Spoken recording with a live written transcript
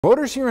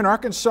Voters here in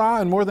Arkansas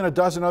and more than a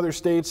dozen other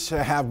states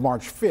have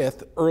March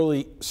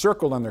 5th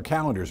circled on their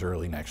calendars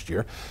early next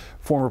year.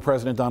 Former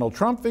President Donald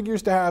Trump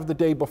figures to have the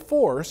day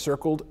before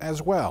circled as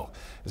well.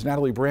 As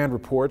Natalie Brand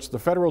reports, the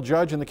federal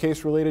judge in the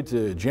case related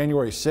to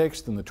January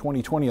 6th and the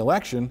 2020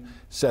 election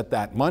set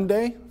that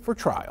Monday for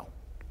trial.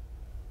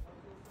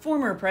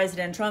 Former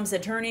President Trump's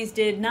attorneys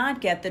did not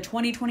get the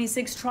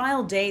 2026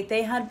 trial date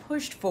they had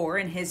pushed for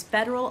in his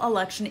federal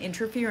election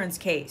interference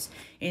case.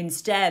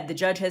 Instead, the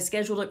judge has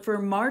scheduled it for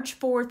March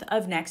 4th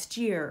of next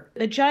year.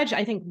 The judge,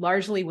 I think,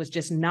 largely was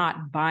just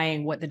not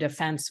buying what the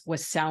defense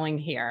was selling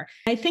here.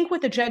 I think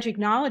what the judge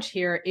acknowledged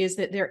here is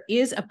that there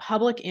is a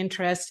public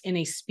interest in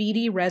a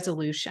speedy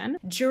resolution.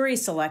 Jury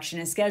selection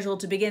is scheduled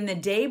to begin the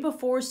day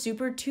before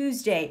Super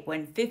Tuesday,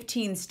 when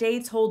 15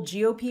 states hold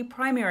GOP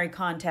primary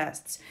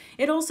contests.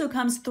 It also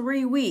comes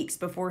 3 weeks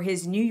before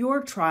his New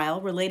York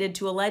trial related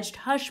to alleged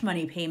hush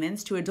money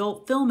payments to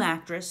adult film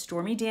actress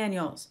Stormy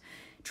Daniels.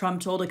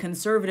 Trump told a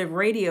conservative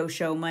radio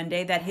show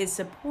Monday that his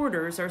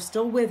supporters are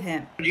still with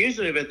him.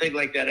 Usually if a thing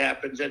like that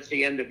happens, that's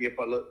the end of your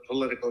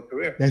political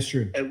career. That's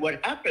true. And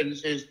what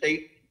happens is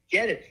they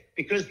get it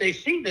because they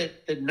see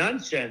that the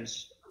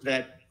nonsense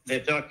that they're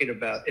talking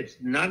about. It's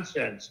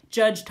nonsense.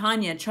 Judge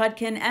Tanya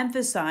Chutkan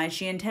emphasized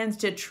she intends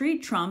to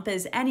treat Trump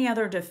as any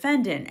other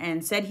defendant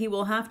and said he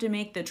will have to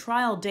make the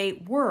trial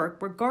date work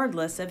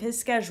regardless of his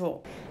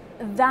schedule.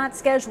 That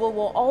schedule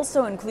will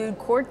also include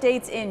court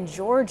dates in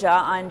Georgia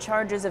on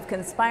charges of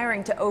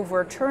conspiring to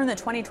overturn the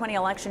 2020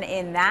 election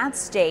in that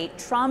state.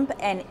 Trump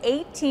and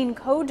 18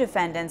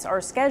 co-defendants are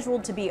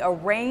scheduled to be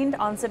arraigned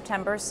on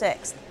September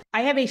 6th.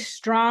 I have a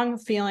strong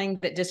feeling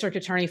that District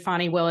Attorney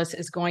Fani Willis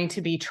is going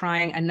to be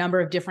trying a number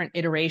of different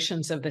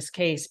iterations of this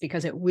case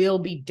because it will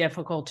be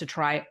difficult to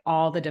try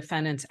all the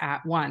defendants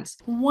at once.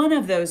 One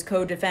of those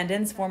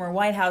co-defendants, former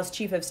White House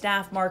Chief of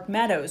Staff Mark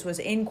Meadows, was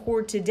in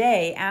court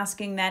today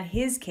asking that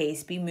his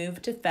case be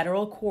moved to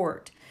federal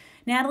court.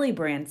 Natalie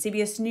Brand,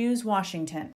 CBS News, Washington.